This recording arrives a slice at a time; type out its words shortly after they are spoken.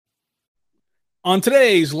On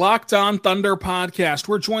today's Locked On Thunder podcast,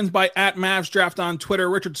 we're joined by @MavsDraft on Twitter,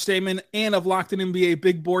 Richard Stayman, and of Locked On NBA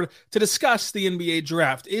Big Board to discuss the NBA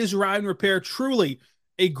draft. Is Rayan Rupert truly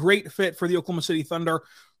a great fit for the Oklahoma City Thunder?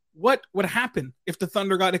 What would happen if the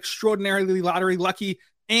Thunder got extraordinarily lottery lucky?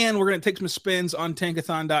 And we're going to take some spins on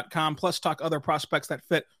tankathon.com, plus talk other prospects that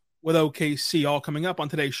fit with OKC, all coming up on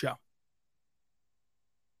today's show.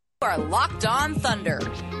 You are Locked On Thunder,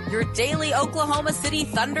 your daily Oklahoma City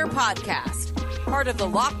Thunder podcast. Part of the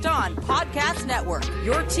Locked On Podcast Network,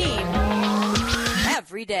 your team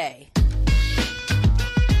every day.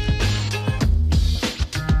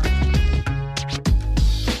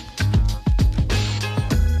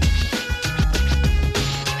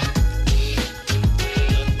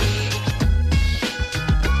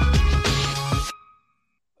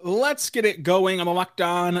 Let's get it going on the Locked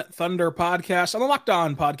On Thunder podcast, on the Locked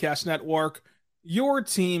On Podcast Network, your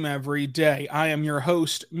team every day. I am your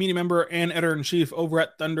host, media member, and editor-in-chief over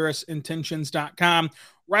at thunderousintentions.com.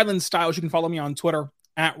 Rylan Styles, you can follow me on Twitter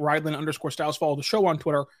at Rylan_Styles. Follow the show on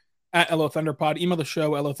Twitter at LOThunderPod. Email the show,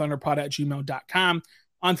 LOThunderPod@gmail.com.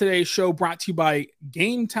 On today's show, brought to you by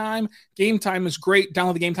Game Time. Game Time is great.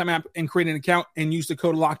 Download the Game Time app and create an account and use the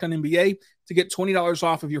code LOCKEDONNBA to get $20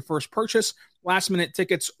 off of your first purchase. Last-minute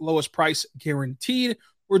tickets, lowest price guaranteed.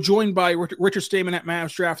 We're joined by Richard Stayman at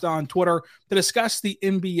MavsDraft on Twitter to discuss the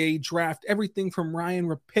NBA draft, everything from Rayan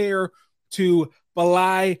Rupert to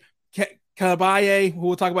Bilal Coulibaly, who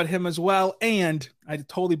we'll talk about him as well. And I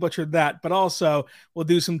totally butchered that, but also we'll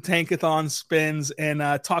do some tankathon spins and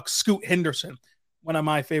talk Scoot Henderson, one of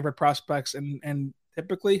my favorite prospects. And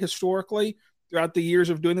typically, historically, throughout the years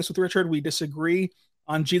of doing this with Richard, we disagree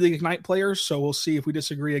on G League Ignite players. So we'll see if we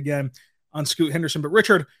disagree again on Scoot Henderson. But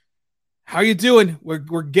Richard, how are you doing?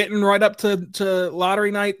 We're getting right up to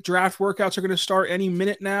lottery night. Draft workouts are going to start any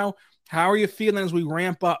minute now. How are you feeling as we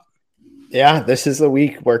ramp up? Yeah, this is the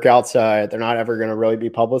week. Workouts, they're not ever going to really be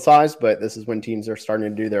publicized, but this is when teams are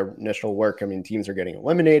starting to do their initial work. I mean, teams are getting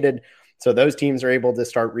eliminated. So those teams are able to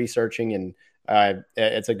start researching, and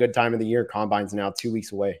it's a good time of the year. Combine's now 2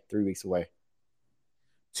 weeks away, 3 weeks away.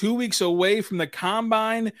 2 weeks away from the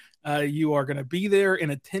Combine. You are going to be there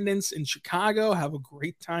in attendance in Chicago. Have a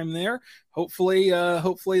great time there. Hopefully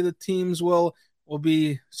the teams will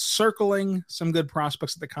be circling some good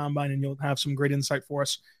prospects at the Combine, and you'll have some great insight for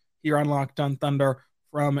us here on Locked On Thunder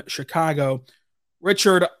from Chicago.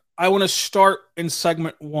 Richard, I want to start in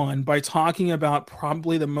segment one by talking about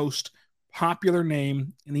probably the most popular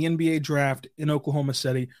name in the NBA draft in Oklahoma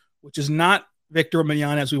City, which is not Victor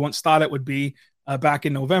Wembanyama as we once thought it would be back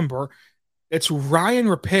in November. It's Rayan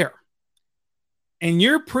Rupert. And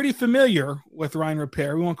you're pretty familiar with Rayan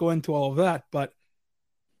Rupert. We won't go into all of that, but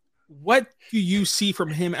what do you see from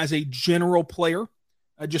him as a general player,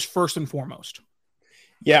 just first and foremost?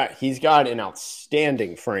 Yeah, he's got an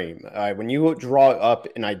outstanding frame. When you draw up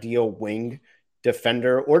an ideal wing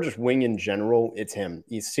defender or just wing in general, it's him.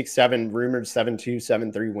 He's 6'7", rumored 7'2",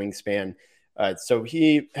 7'3" wingspan. So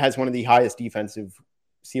he has one of the highest defensive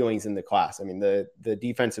ceilings in the class. I mean, the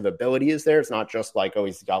defensive ability is there. It's not just like, oh,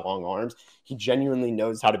 he's got long arms. He genuinely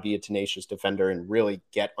knows how to be a tenacious defender and really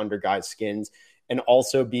get under guys' skins and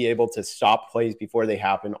also be able to stop plays before they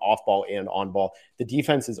happen, off ball and on ball. The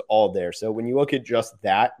defense is all there. So when you look at just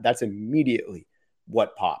that, that's immediately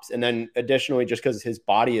what pops. And then additionally, just because his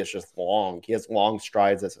body is just long, he has long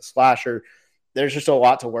strides as a slasher. There's just a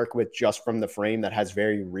lot to work with just from the frame that has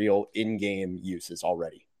very real in-game uses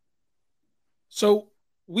already. So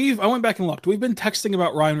I went back and looked. We've been texting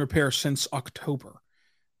about Rayan Rupert since October.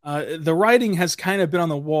 The writing has kind of been on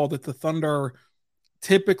the wall that the Thunder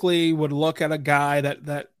typically would look at a guy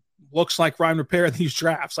that looks like Rayan Rupert in these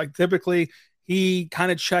drafts. Like typically he kind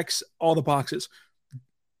of checks all the boxes.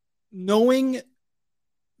 Knowing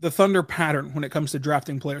the Thunder pattern when it comes to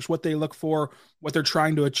drafting players, what they look for, what they're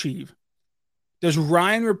trying to achieve, does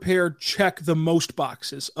Rayan Rupert check the most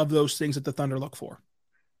boxes of those things that the Thunder look for?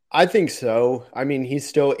 I think so. I mean, he's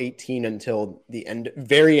still 18 until the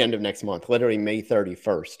very end of next month, literally May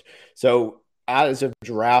 31st. So as of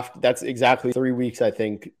draft, that's exactly 3 weeks, I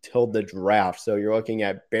think, till the draft. So you're looking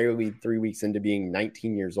at barely 3 weeks into being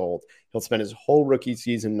 19 years old. He'll spend his whole rookie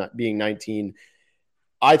season being 19.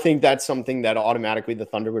 I think that's something that automatically the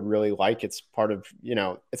Thunder would really like. It's part of,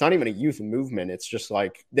 it's not even a youth movement. It's just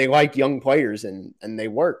like they like young players and they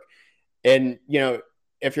work. And,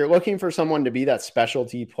 if you're looking for someone to be that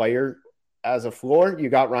specialty player as a floor, you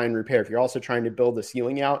got Rayan Rupert. If you're also trying to build the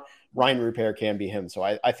ceiling out, Rayan Rupert can be him. So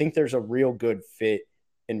I think there's a real good fit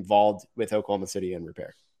involved with Oklahoma City and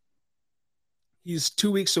Rupert. He's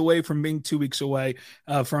 2 weeks away from being 2 weeks away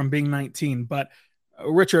from being 19. But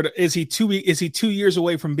Richard, is he 2 years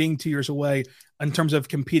away from being 2 years away in terms of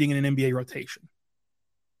competing in an NBA rotation?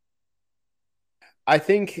 I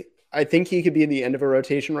think he could be in the end of a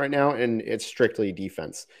rotation right now, and it's strictly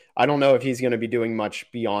defense. I don't know if he's going to be doing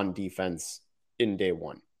much beyond defense in day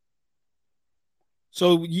one.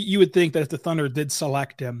 So you would think that if the Thunder did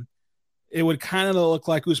select him, it would kind of look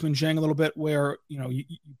like Ousmane Dieng a little bit, where you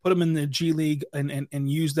put him in the G League and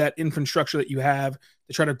use that infrastructure that you have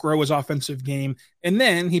to try to grow his offensive game, and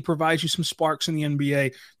then he provides you some sparks in the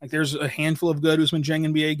NBA. Like there's a handful of good Ousmane Dieng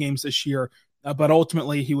NBA games this year, but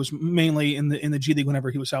ultimately he was mainly in the G League whenever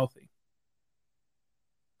he was healthy.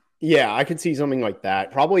 Yeah, I could see something like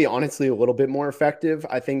that. Probably, honestly, a little bit more effective.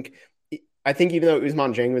 I think even though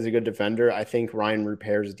Ousmane Dieng was a good defender, I think Rayan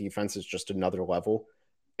Rupert's defense is just another level.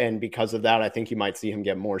 And because of that, I think you might see him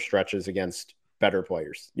get more stretches against better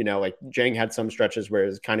players. Like Dieng had some stretches where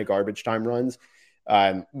it's kind of garbage time runs,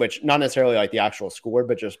 which not necessarily like the actual score,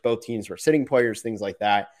 but just both teams were sitting players, things like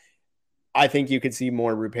that. I think you could see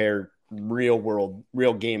more Rupert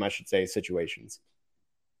real game, I should say, situations.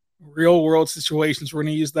 Real world situations. We're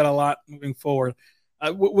going to use that a lot moving forward.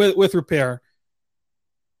 With Rupert,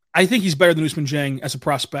 I think he's better than Ousmane Dieng as a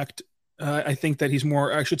prospect. I think that he's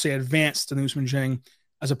more, I should say, advanced than Ousmane Dieng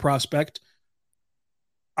as a prospect.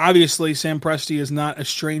 Obviously, Sam Presti is not a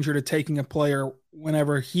stranger to taking a player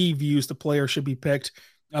whenever he views the player should be picked.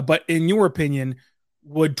 But in your opinion,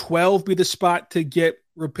 would 12 be the spot to get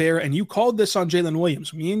Rupert? And you called this on Jalen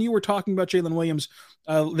Williams. Me and you were talking about Jalen Williams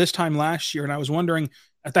this time last year, and I was wondering,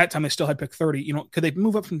 at that time they still had pick 30. Could they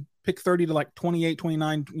move up from pick 30 to like 28,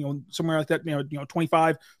 29, somewhere like that,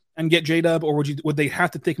 25 and get J-Dub, or would they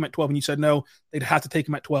have to take him at 12? And you said no, they'd have to take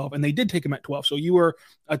him at 12, and they did take him at 12. So you were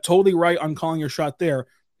totally right on calling your shot there.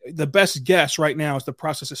 The best guess right now is the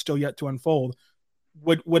process is still yet to unfold.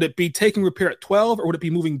 Would it be taking Rupert at 12, or would it be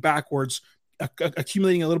moving backwards,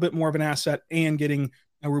 accumulating a little bit more of an asset and getting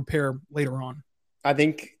a Rupert later on? I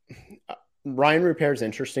think Rayan Rupert is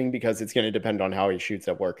interesting because it's going to depend on how he shoots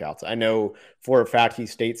at workouts. I know for a fact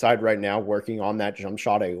he's stateside right now working on that jump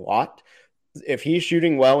shot a lot. If he's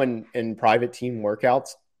shooting well in private team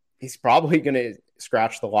workouts, he's probably going to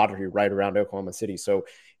scratch the lottery right around Oklahoma City. So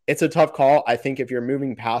it's a tough call. I think if you're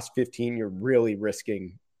moving past 15, you're really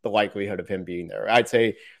risking the likelihood of him being there. I'd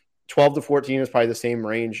say 12 to 14 is probably the same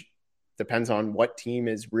range. Depends on what team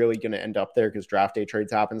is really going to end up there because draft day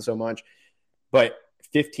trades happen so much. But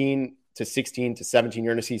 15 to 16 to 17,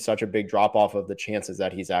 you're going to see such a big drop off of the chances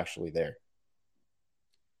that he's actually there.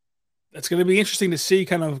 It's going to be interesting to see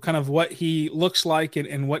kind of what he looks like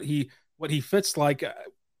and what he fits like.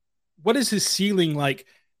 What is his ceiling like?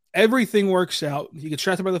 Everything works out. He gets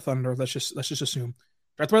drafted by the Thunder. Let's just assume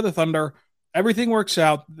drafted by the Thunder. Everything works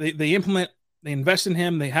out. They implement. They invest in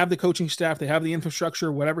him. They have the coaching staff. They have the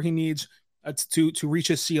infrastructure. Whatever he needs to reach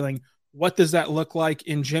his ceiling. What does that look like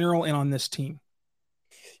in general and on this team?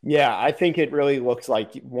 Yeah, I think it really looks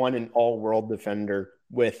like an all-world defender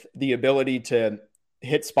with the ability to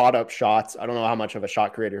hit spot-up shots. I don't know how much of a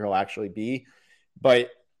shot creator he'll actually be, but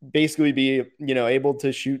basically be, able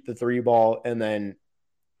to shoot the three ball, and then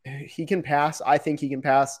he can pass. I think he can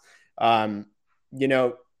pass.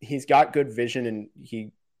 He's got good vision, and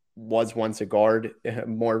he was once a guard,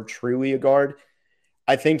 more truly a guard.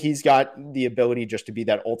 I think he's got the ability just to be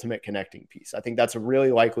that ultimate connecting piece. I think that's a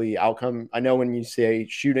really likely outcome. I know when you say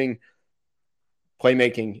shooting,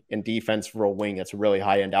 playmaking, and defense for a wing, it's a really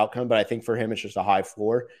high-end outcome, but I think for him, it's just a high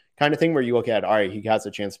floor kind of thing where you look at, all right, he has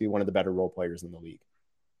a chance to be one of the better role players in the league.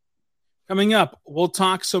 Coming up, we'll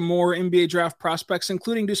talk some more NBA draft prospects,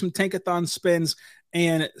 including do some tankathon spins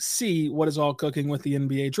and see what is all cooking with the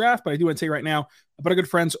NBA draft. But I do want to tell you right now about our good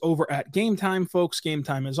friends over at Game Time, folks. Game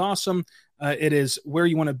Time is awesome. It is where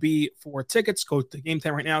you want to be for tickets. Go to Game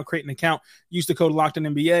Time right now, create an account, use the code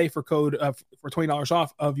LOCKEDONNBA for $20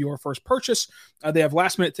 off of your first purchase. They have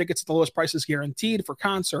last-minute tickets at the lowest prices guaranteed for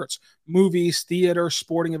concerts, movies, theater,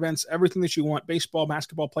 sporting events, everything that you want, baseball,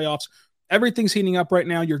 basketball, playoffs. Everything's heating up right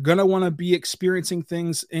now. You're going to want to be experiencing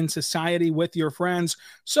things in society with your friends.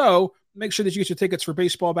 So make sure that you get your tickets for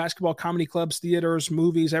baseball, basketball, comedy clubs, theaters,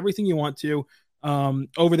 movies, everything you want to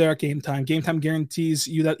over there at Game Time. Game Time guarantees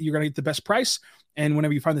you that you're going to get the best price. And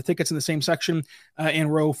whenever you find the tickets in the same section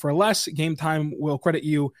and row for less, Game Time will credit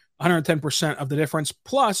you 110% of the difference.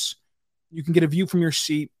 Plus, you can get a view from your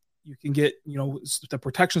seat. You can get, the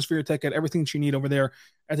protections for your ticket, everything that you need over there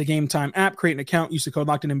at the Game Time app. Create an account, use the code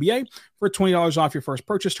LOCKEDONNBA for $20 off your first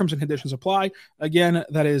purchase. Terms and conditions apply. Again,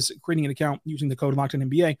 that is creating an account using the code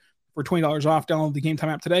LOCKEDONNBA for $20 off. Download the Game Time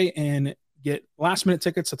app today and get last-minute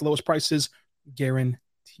tickets at the lowest prices guaranteed.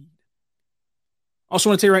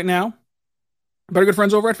 Also want to tell you right now about our good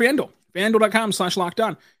friends over at FanDuel.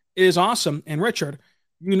 FanDuel.com/lockedon is awesome. And Richard,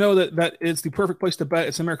 you know that it's the perfect place to bet.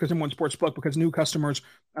 It's America's #1 sports book because new customers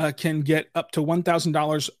can get up to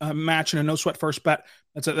 $1,000 match in a no sweat first bet.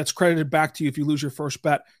 That's credited back to you if you lose your first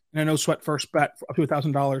bet in a no sweat first bet for up to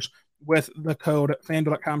 $1,000 with the code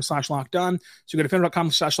FanDuel.com/lockedon. So you go to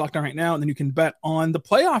FanDuel.com/lockedon right now, and then you can bet on the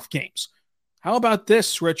playoff games. How about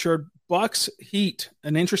this, Richard? Bucks Heat,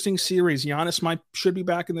 an interesting series. Giannis should be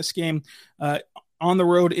back in this game on the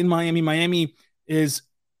road in Miami. Miami is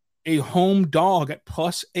a home dog at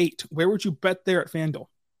 +8. Where would you bet there at FanDuel?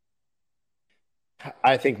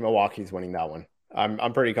 I think Milwaukee's winning that one.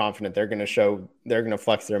 I'm pretty confident they're going to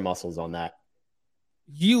flex their muscles on that.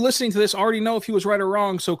 You listening to this already know if he was right or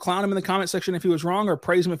wrong, so clown him in the comment section if he was wrong or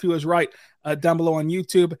praise him if he was right down below on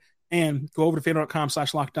YouTube, and go over to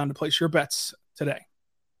FanDuel.com/lockedon to place your bets today.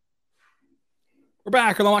 We're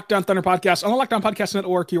back on the Locked On Thunder podcast on the Locked On Podcast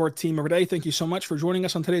Network, your team every day. Thank you so much for joining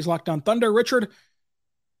us on today's Locked On Thunder. Richard,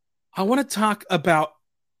 I want to talk about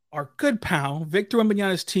our good pal, Victor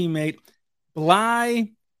Wembanyama's teammate,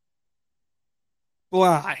 Bly.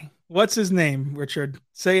 What's his name, Richard?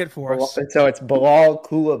 Say it for us. So it's Bilal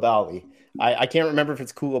Coulibaly. I can't remember if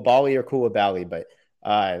it's Coulibaly or Coulibaly, but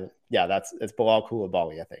it's Bilal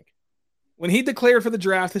Coulibaly, I think. When he declared for the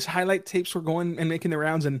draft, his highlight tapes were going and making the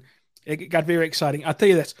rounds, and it got very exciting. I'll tell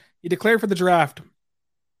you this. He declared for the draft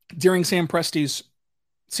during Sam Presti's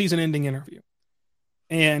season-ending interview.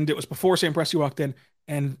 And it was before Sam Presti walked in.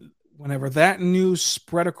 And whenever that news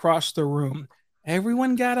spread across the room,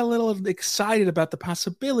 everyone got a little excited about the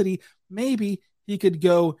possibility maybe he could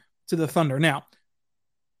go to the Thunder. Now,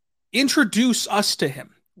 introduce us to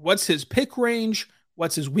him. What's his pick range?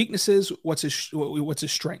 What's his weaknesses? What's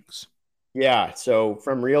his strengths? Yeah, so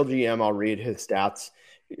from Real GM, I'll read his stats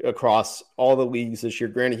across all the leagues this year.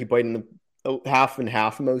 Granted, he played in the half and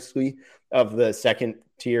half mostly of the second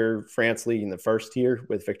tier France league and the first tier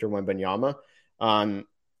with Victor Wembanyama.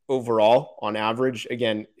 Overall, on average,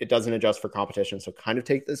 again, it doesn't adjust for competition, so kind of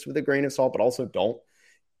take this with a grain of salt, but also don't.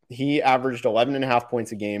 He averaged 11.5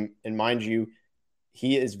 points a game, and mind you,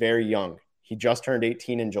 he is very young. He just turned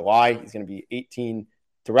 18 in July. He's going to be 18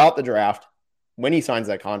 throughout the draft. When he signs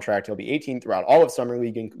that contract, he'll be 18 throughout all of Summer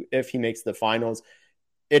League if he makes the finals.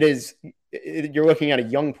 You're looking at a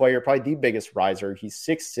young player, probably the biggest riser. He's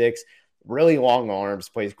 6'6", really long arms,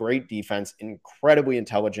 plays great defense, incredibly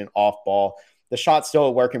intelligent off ball. The shot's still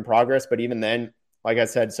a work in progress, but even then, like I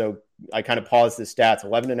said, so I kind of paused the stats,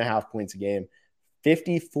 11.5 points a game,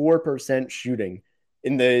 54% shooting.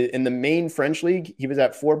 In the main French league, he was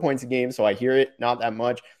at 4 points a game, so I hear it, not that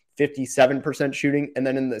much, 57% shooting. And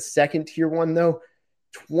then in the second tier one, though,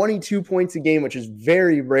 22 points a game, which is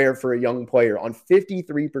very rare for a young player on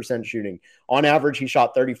 53% shooting. On average, he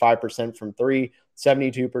shot 35% from three,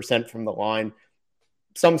 72% from the line.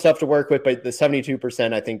 Some stuff to work with, but the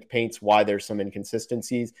 72% I think paints why there's some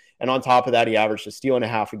inconsistencies. And on top of that, he averaged a steal and a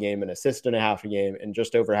half a game, an assist and a half a game, and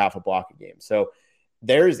just over half a block a game. So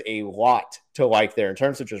there's a lot to like there in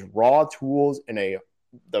terms of just raw tools and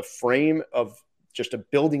the frame of just a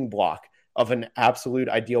building block of an absolute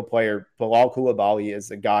ideal player. Bilal Coulibaly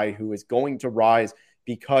is a guy who is going to rise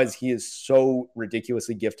because he is so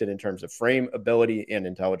ridiculously gifted in terms of frame, ability, and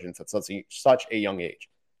intelligence at such a young age.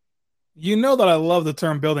 You know that I love the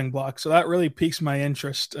term building block, so that really piques my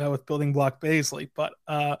interest with building block Baisley. But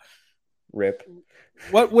rip.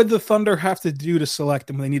 What would the Thunder have to do to select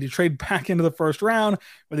him? They need to trade back into the first round,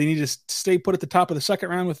 or they need to stay put at the top of the second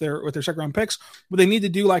round with their second round picks? Would they need to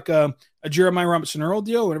do like a Jeremiah Robinson Earl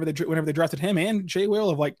deal whenever they drafted him and Jay Will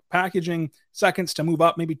of like packaging seconds to move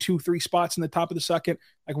up maybe 2-3 spots in the top of the second?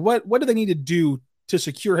 Like what do they need to do to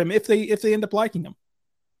secure him if they end up liking him?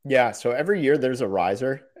 Yeah, so every year there's a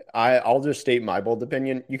riser. I'll just state my bold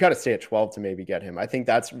opinion. You got to stay at 12 to maybe get him. I think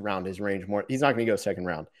that's around his range more. He's not going to go second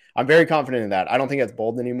round. I'm very confident in that. I don't think that's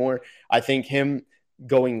bold anymore. I think him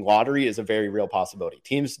going lottery is a very real possibility.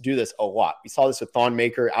 Teams do this a lot. We saw this with Thon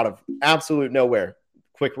Maker out of absolute nowhere.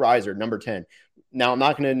 Quick riser, number 10. Now, I'm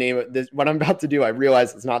not going to name it. This, what I'm about to do, I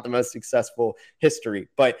realize it's not the most successful history,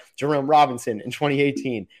 but Jerome Robinson in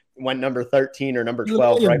 2018 went number 13 or number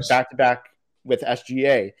 12, right, back-to-back with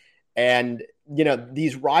SGA. And, you know,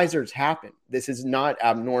 these risers happen. This is not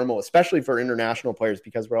abnormal, especially for international players,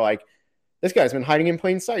 because we're like, this guy's been hiding in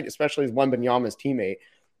plain sight, especially as Wembanyama's teammate.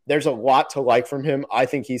 There's a lot to like from him. I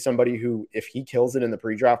think he's somebody who, if he kills it in the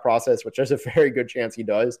pre-draft process, which there's a very good chance he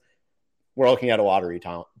does, we're looking at a lottery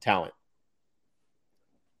talent.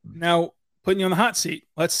 Now, putting you on the hot seat,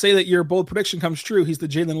 let's say that your bold prediction comes true. He's the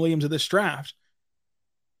Jalen Williams of this draft.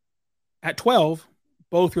 At 12,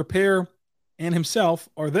 both Rupert and himself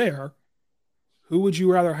are there. Who would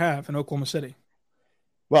you rather have in Oklahoma City?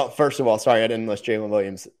 Well, first of all, sorry, I didn't list Jalen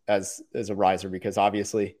Williams as a riser because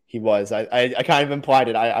obviously he was. I kind of implied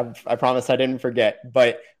it. I promise I didn't forget.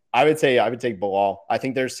 But I would take Bilal. I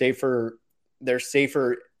think there's safer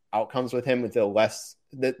outcomes with him with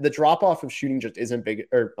the drop off of shooting just isn't big.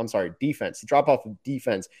 Or I'm sorry, defense. The drop off of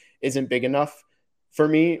defense isn't big enough for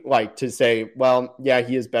me. Like to say, well, yeah,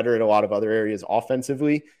 he is better at a lot of other areas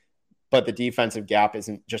offensively, but the defensive gap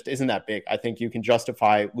isn't that big. I think you can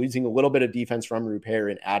justify losing a little bit of defense from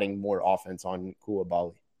Rupert and adding more offense on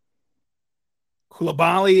Coulibaly.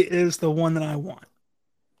 Coulibaly is the one that I want.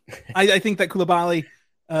 I think that Coulibaly,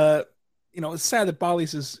 it's sad that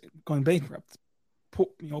Bally's is going bankrupt.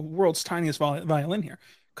 World's tiniest violin here.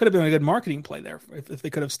 Could have been a good marketing play there if they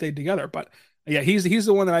could have stayed together. But yeah, he's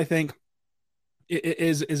the one that I think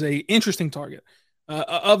is a interesting target.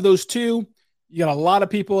 Of those two, you got a lot of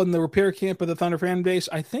people in the repair camp of the Thunder fan base.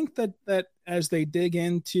 I think that as they dig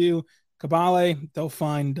into Coulibaly, they'll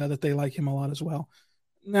find that they like him a lot as well.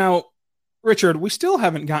 Now, Richard, we still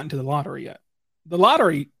haven't gotten to the lottery yet. The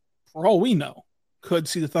lottery, for all we know, could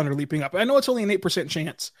see the Thunder leaping up. I know it's only an 8%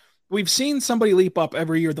 chance. We've seen somebody leap up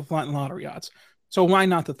every year at the Flatten lottery odds. So why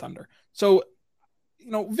not the Thunder? So,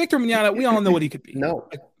 Victor Mignogna, we all know what he could be. No.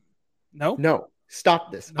 No?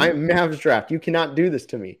 Stop this. No. I am Mavs draft. You cannot do this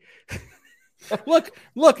to me. Look,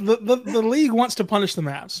 the league wants to punish the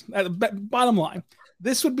Mavs. Bottom line,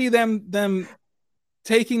 this would be them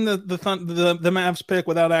taking the Mavs pick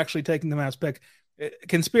without actually taking the Mavs pick.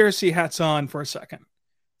 Conspiracy hats on for a second.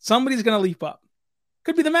 Somebody's going to leap up.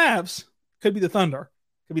 Could be the Mavs. Could be the Thunder.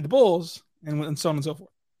 Could be the Bulls, and so on and so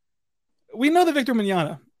forth. We know that Victor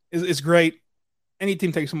Mignogna is great. Any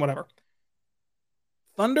team takes him, whatever.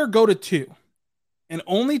 Thunder go to 2. And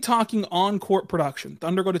only talking on-court production.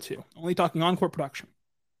 Thunder go to 2. Only talking on-court production.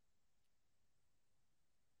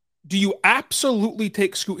 Do you absolutely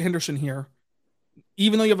take Scoot Henderson here,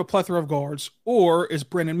 even though you have a plethora of guards? Or is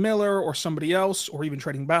Brandon Miller or somebody else, or even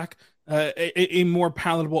trading back, a more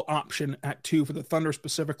palatable option at 2 for the Thunder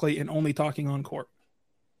specifically, and only talking on-court?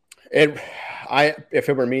 If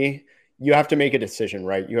it were me, you have to make a decision,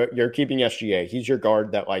 right? You're keeping SGA. He's your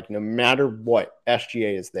guard that, no matter what,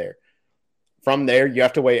 SGA is there. From there, you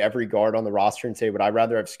have to weigh every guard on the roster and say, would I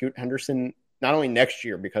rather have Scoot Henderson not only next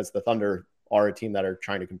year, because the Thunder are a team that are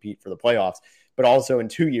trying to compete for the playoffs, but also in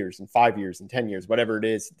 2 years and 5 years and 10 years, whatever it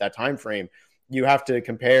is, that time frame, you have to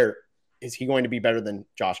compare, is he going to be better than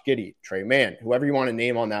Josh Giddey, Trey Mann, whoever you want to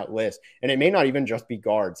name on that list? And it may not even just be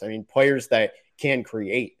guards. I mean, players that can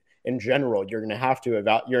create in general, you're going to have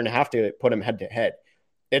to put them head to head.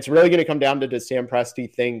 It's really going to come down to, does Sam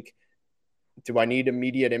Presti think, do I need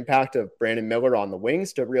immediate impact of Brandon Miller on the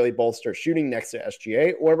wings to really bolster shooting next to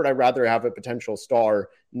SGA? Or would I rather have a potential star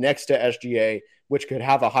next to SGA, which could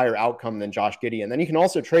have a higher outcome than Josh Giddey? And then you can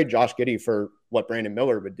also trade Josh Giddey for what Brandon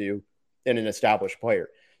Miller would do in an established player.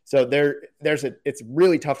 So it's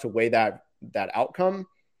really tough to weigh that outcome.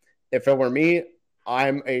 If it were me,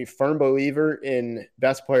 I'm a firm believer in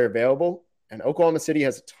best player available, and Oklahoma City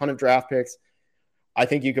has a ton of draft picks. I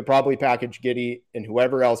think you could probably package Giddey and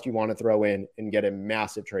whoever else you want to throw in and get a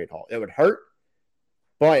massive trade haul. It would hurt,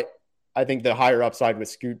 but I think the higher upside with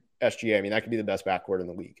Scoot SGA, that could be the best backcourt in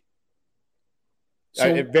the league. So,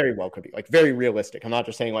 it very well could be, very realistic. I'm not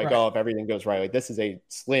just saying right. If everything goes right, this is a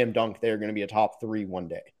slam dunk. They're going to be a top 3 one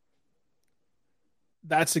day.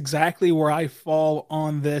 That's exactly where I fall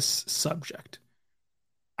on this subject.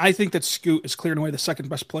 I think that Scoot is clearing away the second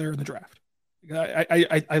best player in the draft.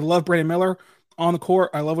 I love Brandon Miller on the court.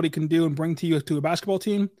 I love what he can do and bring to a basketball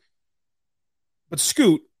team. But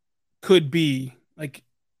Scoot could be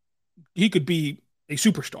he could be a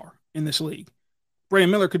superstar in this league. Brandon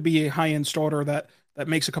Miller could be a high-end starter that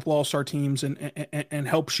makes a couple all-star teams and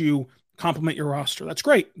helps you complement your roster. That's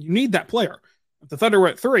great. You need that player. If the Thunder were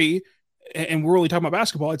at 3 and we're really talking about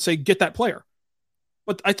basketball, I'd say get that player.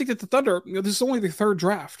 But I think that the Thunder, this is only the 3rd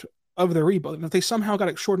draft of their rebuild. And if they somehow got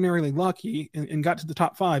extraordinarily lucky and got to the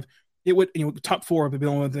top 5, it would, top 4 would be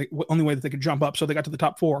the only way that they could jump up. So they got to the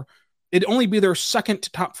top 4. It'd only be their second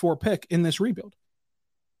to top 4 pick in this rebuild.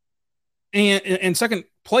 And second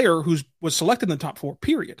player who was selected in the top 4,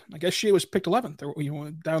 period. I guess she was picked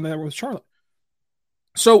 11th, down there with Charlotte.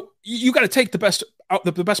 So you got to take the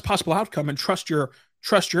best possible outcome and trust your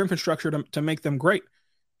infrastructure to make them great.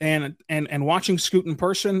 And watching Scoot in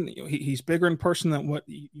person, he's bigger in person than what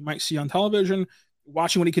you might see on television.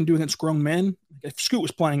 Watching what he can do against grown men. If Scoot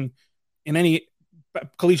was playing in any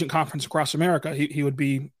collegiate conference across America, he would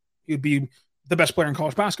be the best player in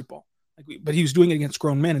college basketball. But he was doing it against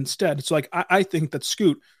grown men instead. So I think that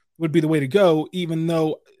Scoot would be the way to go, even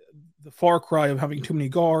though the far cry of having too many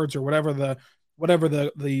guards or whatever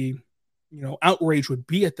the outrage would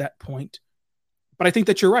be at that point. But I think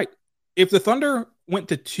that you're right. If the Thunder went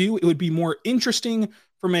to 2, it would be more interesting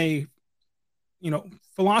from a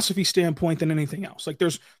philosophy standpoint than anything else. Like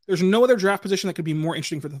there's no other draft position that could be more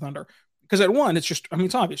interesting for the Thunder. Because at 1, it's just,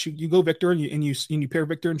 it's obvious. You go Victor and you pair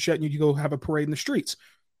Victor and Chet and you go have a parade in the streets.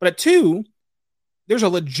 But at 2, there's a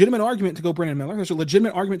legitimate argument to go Brandon Miller. There's a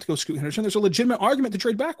legitimate argument to go Scoot Henderson. There's a legitimate argument to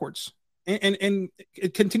trade backwards and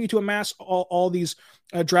continue to amass all these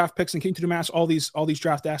draft picks and continue to amass all these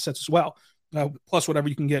draft assets as well, plus whatever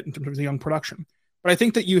you can get in terms of the young production. But I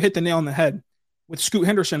think that you hit the nail on the head with Scoot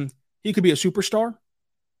Henderson. He could be a superstar,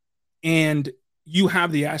 and you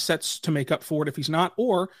have the assets to make up for it if he's not,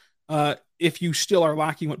 or if you still are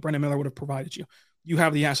lacking what Brandon Miller would have provided you. You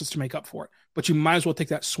have the assets to make up for it, but you might as well take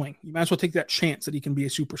that swing. You might as well take that chance that he can be a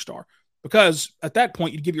superstar, because at that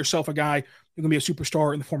point you'd give yourself a guy who can be a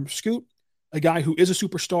superstar in the form of Scoot, a guy who is a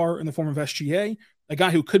superstar in the form of SGA, a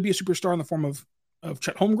guy who could be a superstar in the form of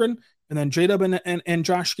Chet Holmgren, and then J-Dub and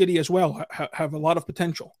Josh Giddey as well have a lot of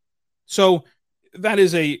potential. So that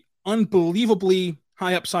is a unbelievably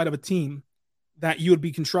high upside of a team that you would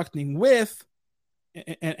be constructing with.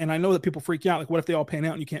 And I know that people freak out. Like, what if they all pan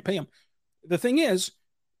out and you can't pay them? The thing is,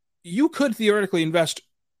 you could theoretically invest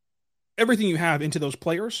everything you have into those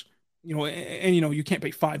players, and you can't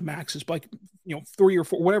pay 5 maxes, but 3 or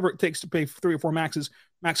 4, whatever it takes to pay 3 or 4 max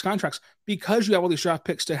contracts, because you have all these draft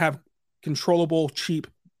picks to have controllable, cheap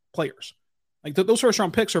players. Like those first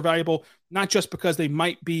round picks are valuable, not just because they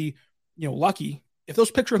might be, lucky. If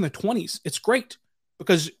those picks are in the 20s, it's great,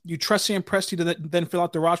 because you trust Sam Presti to then fill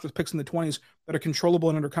out the roster with picks in the 20s that are controllable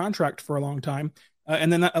and under contract for a long time.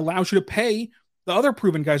 And then that allows you to pay the other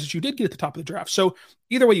proven guys that you did get at the top of the draft. So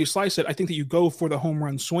either way you slice it, I think that you go for the home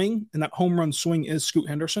run swing, and that home run swing is Scoot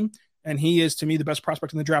Henderson. And he is, to me, the best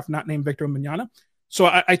prospect in the draft, not named Victor Wembanyama. So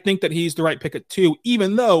I think that he's the right pick at 2,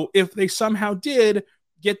 even though if they somehow did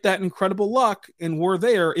get that incredible luck and were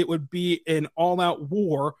there, it would be an all-out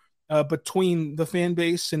war between the fan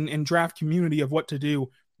base and draft community of what to do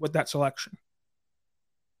with that selection.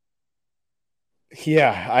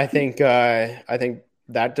 Yeah, I think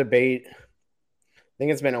that debate, I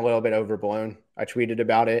think it's been a little bit overblown. I tweeted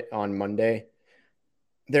about it on Monday.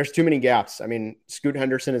 There's too many gaps. I mean, Scoot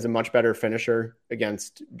Henderson is a much better finisher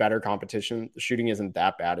against better competition. The shooting isn't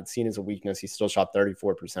that bad. It's seen as a weakness. He still shot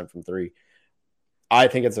 34% from 3. I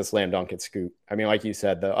think it's a slam dunk at Scoot. I mean, like you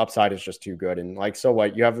said, the upside is just too good. And so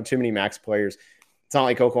what? You have too many max players. It's not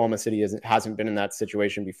like Oklahoma City hasn't been in that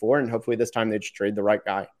situation before. And hopefully this time they just trade the right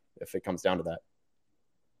guy if it comes down to that.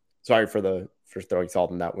 Sorry for throwing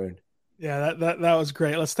salt in that wound. Yeah, that was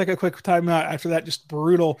great. Let's take a quick timeout after that. Just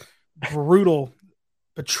brutal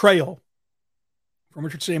betrayal from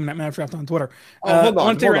Richard Seaman at Mavdraft on Twitter.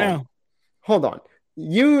 Hold on.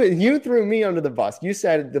 You threw me under the bus. You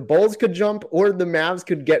said the Bulls could jump or the Mavs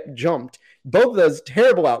could get jumped. Both of those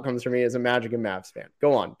terrible outcomes for me as a Magic and Mavs fan.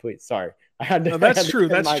 Go on, please. Sorry. I had to. No, that's true.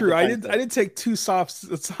 That's true. I did take 2 soft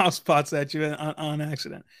spots at you on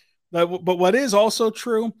accident. But what is also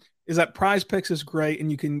true is that Prize Picks is great,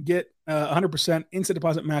 and you can get 100% instant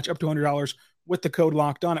deposit match up to $100 with the code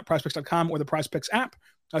Locked On at PrizePicks.com or the Prize Picks app.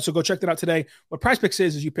 So go check that out today. What Prize Picks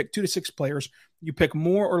is you pick 2 to 6 players. You pick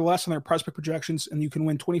more or less on their Prize Pick projections, and you can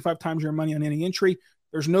win 25 times your money on any entry.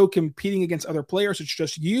 There's no competing against other players. It's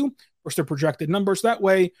just you versus their projected numbers. That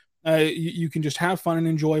way, you can just have fun and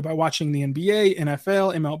enjoy by watching the NBA,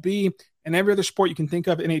 NFL, MLB, and every other sport you can think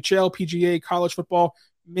of: NHL, PGA, college football,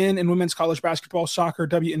 men and women's college basketball, soccer,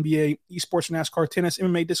 WNBA, esports, NASCAR, tennis,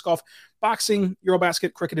 MMA, disc golf, boxing,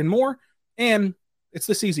 Eurobasket, cricket, and more. And it's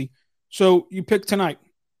this easy. So you pick tonight.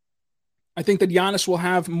 I think that Giannis will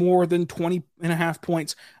have more than 20.5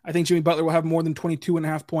 points. I think Jimmy Butler will have more than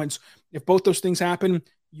 22.5 points. If both those things happen,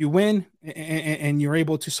 you win and you're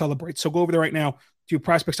able to celebrate. So go over there right now to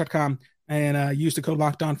prizepicks.com and use the code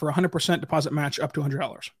Locked On for 100% deposit match up to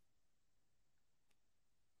 $100.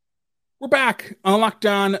 We're back on the Locked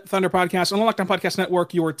On Thunder podcast, on the Locked On Podcast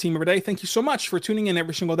Network, your team every day. Thank you so much for tuning in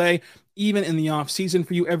every single day, even in the off season.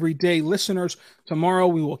 For you everyday listeners, tomorrow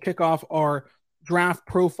we will kick off our draft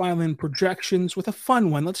profile and projections with a fun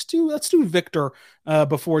one. Let's do Victor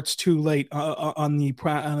before it's too late on the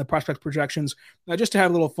prospect projections, just to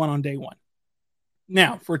have a little fun on day one.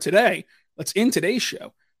 Now, for today, let's end today's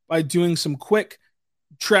show by doing some quick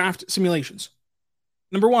draft simulations.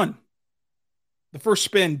 Number 1. The first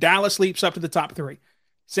spin, Dallas leaps up to the top 3.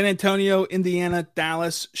 San Antonio, Indiana,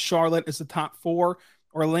 Dallas, Charlotte is the top 4.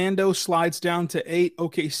 Orlando slides down to 8.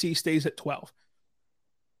 OKC stays at 12.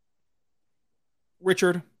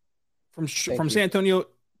 Richard, from San Antonio,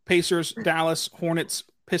 Pacers, Dallas, Hornets,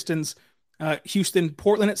 Pistons, Houston,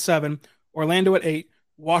 Portland at 7, Orlando at 8,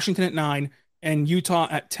 Washington at 9, and Utah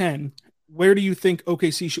at 10. Where do you think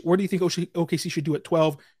OKC should do at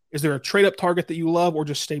 12? Is there a trade up target that you love, or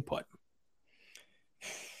just stay put?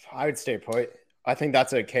 I would stay put. I think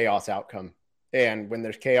that's a chaos outcome. And when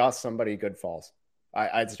there's chaos, somebody good falls.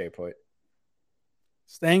 I'd stay put.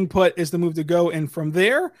 Staying put is the move to go. And from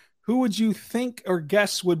there, who would you think or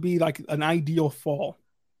guess would be like an ideal fall?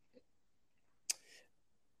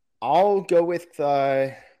 I'll go with,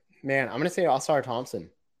 I'm going to say Oscar Thompson.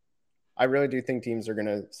 I really do think teams are going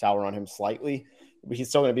to sour on him slightly. He's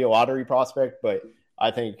still going to be a lottery prospect, but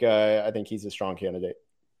I think he's a strong candidate.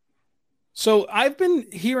 So I've been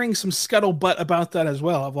hearing some scuttlebutt about that as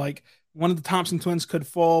well. Of like one of the Thompson twins could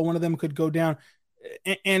fall, one of them could go down,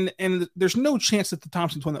 and there's no chance that the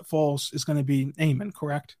Thompson twin that falls is going to be Amon,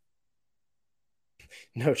 correct?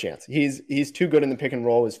 No chance. He's too good in the pick and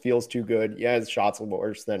roll. His feel's too good. Yeah, his shots are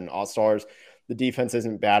worse than All-Stars. The defense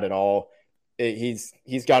isn't bad at all. He's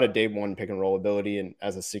got a day one pick and roll ability, and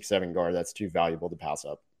as a 6'7" guard, that's too valuable to pass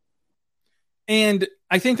up. And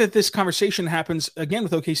I think that this conversation happens again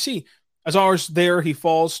with OKC. As ours there, he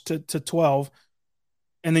falls to 12,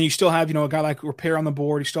 and then you still have a guy like Rupert on the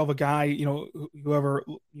board. You still have a guy whoever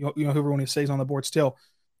one stays on the board still.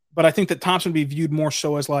 But I think that Thompson would be viewed more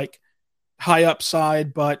so as like high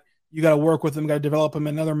upside, but you got to work with him, got to develop him,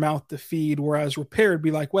 another mouth to feed. Whereas Rupert would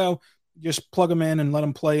be like, well, just plug him in and let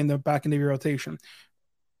him play in the back end of your rotation.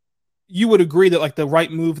 You would agree that like the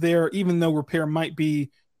right move there, even though Rupert might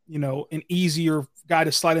be, an easier guy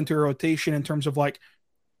to slide into a rotation in terms of like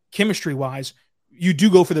chemistry wise, you do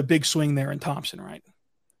go for the big swing there in Thompson, right?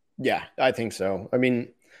 Yeah, I think so. I mean,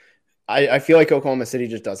 I feel like Oklahoma City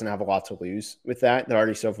just doesn't have a lot to lose with that. They're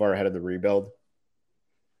already so far ahead of the rebuild.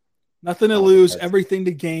 Nothing to lose, everything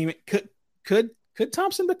to gain. Could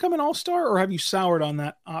Thompson become an all-star, or have you soured on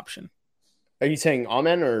that option? Are you saying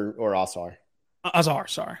Amen or Asar? Azar,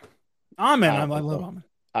 sorry. Amen. I love Amen.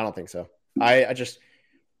 I don't think so.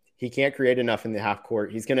 He can't create enough in the half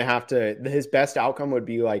court. He's going to have to. His best outcome would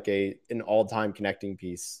be like an all-time connecting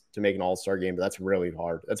piece to make an all-star game, but that's really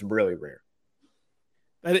hard. That's really rare.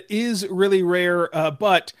 That is really rare,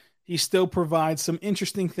 but he still provides some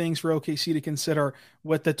interesting things for OKC to consider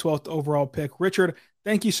with the 12th overall pick. Richard,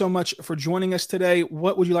 thank you so much for joining us today.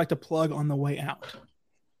 What would you like to plug on the way out?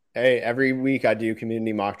 Hey, every week I do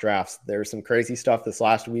community mock drafts. There's some crazy stuff this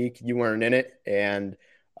last week. You weren't in it, and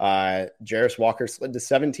Jarris Walker slid to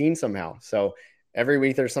 17 somehow. So every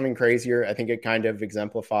week there's something crazier. I think it kind of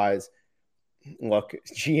exemplifies, look,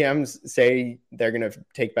 GMs say they're going to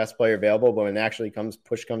take best player available, but when it actually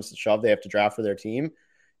push comes to shove, they have to draft for their team.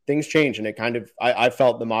 Things change, and it kind of, I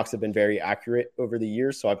felt the mocks have been very accurate over the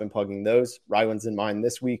years, so I've been plugging those. Ryland's in mine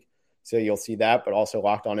this week, so you'll see that, but also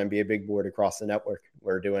Locked On NBA Big Board across the network.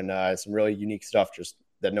 We're doing some really unique stuff just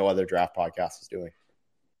that no other draft podcast is doing.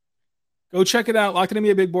 Go check it out. Locked On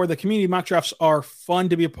NBA Big Board. The community mock drafts are fun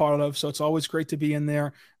to be a part of, so it's always great to be in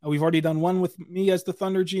there. We've already done one with me as the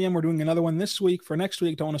Thunder GM. We're doing another one this week for next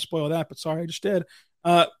week. Don't want to spoil that, but sorry, I just did.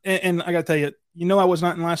 And I got to tell you, I was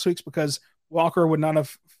not in last week's because Walker would not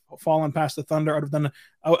have fallen past the Thunder.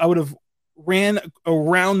 I would have ran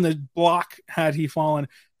around the block had he fallen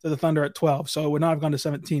to the Thunder at 12. So it would not have gone to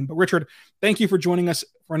 17. But Richard, thank you for joining us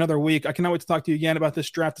for another week. I cannot wait to talk to you again about this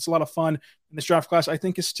draft. It's a lot of fun. And this draft class, I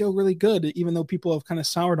think, is still really good, even though people have kind of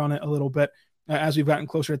soured on it a little bit as we've gotten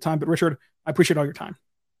closer to time. But Richard, I appreciate all your time.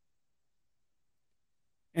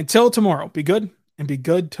 Until tomorrow, be good and be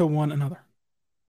good to one another.